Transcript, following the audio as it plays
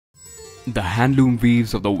The handloom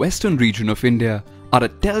weaves of the western region of India are a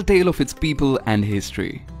telltale of its people and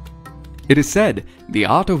history. It is said the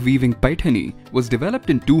art of weaving paithani was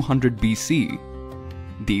developed in 200 BC.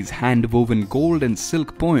 These hand-woven gold and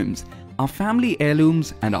silk poems are family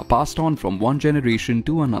heirlooms and are passed on from one generation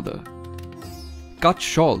to another. Kutch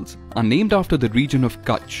shawls are named after the region of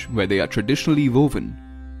Kutch where they are traditionally woven.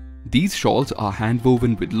 These shawls are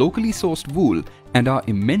hand-woven with locally sourced wool and are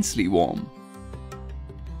immensely warm.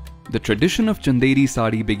 The tradition of Chanderi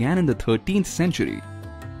sari began in the 13th century.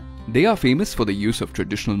 They are famous for the use of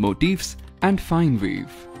traditional motifs and fine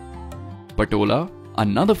weave. Patola,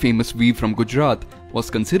 another famous weave from Gujarat, was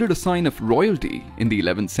considered a sign of royalty in the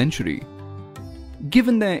 11th century.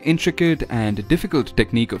 Given their intricate and difficult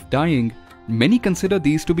technique of dyeing, many consider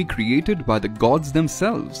these to be created by the gods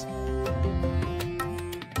themselves.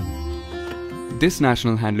 This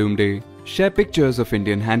National Handloom Day, share pictures of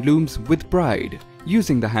Indian handlooms with pride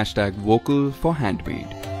using the hashtag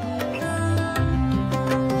 #VocalForHandmade.